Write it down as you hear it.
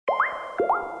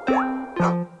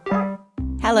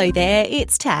Hello there,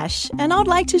 it's Tash, and I'd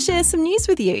like to share some news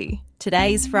with you.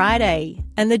 Today's Friday,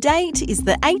 and the date is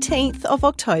the 18th of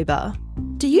October.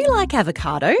 Do you like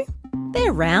avocado?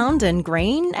 They're round and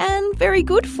green and very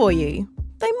good for you.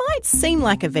 They might seem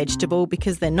like a vegetable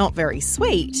because they're not very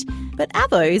sweet, but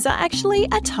avos are actually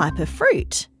a type of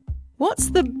fruit.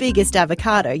 What's the biggest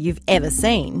avocado you've ever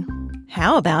seen?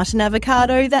 How about an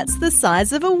avocado that's the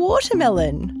size of a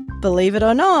watermelon? Believe it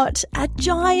or not, a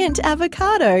giant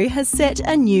avocado has set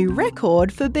a new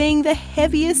record for being the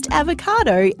heaviest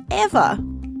avocado ever.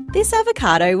 This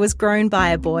avocado was grown by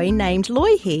a boy named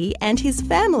Loihi and his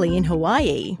family in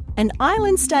Hawaii, an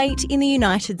island state in the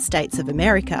United States of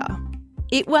America.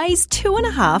 It weighs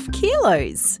 2.5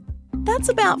 kilos. That's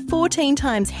about 14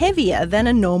 times heavier than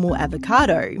a normal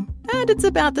avocado, and it's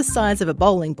about the size of a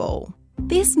bowling ball.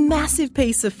 This massive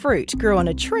piece of fruit grew on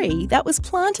a tree that was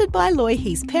planted by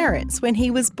Loihi's parents when he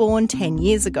was born 10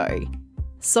 years ago.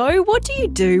 So what do you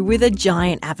do with a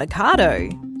giant avocado?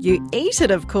 You eat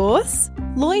it, of course.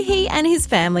 Loihi and his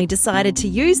family decided to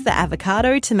use the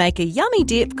avocado to make a yummy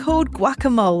dip called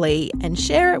guacamole and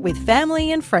share it with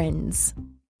family and friends.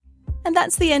 And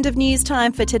that's the end of news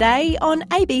time for today on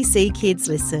ABC Kids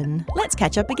Listen. Let's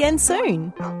catch up again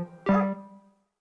soon.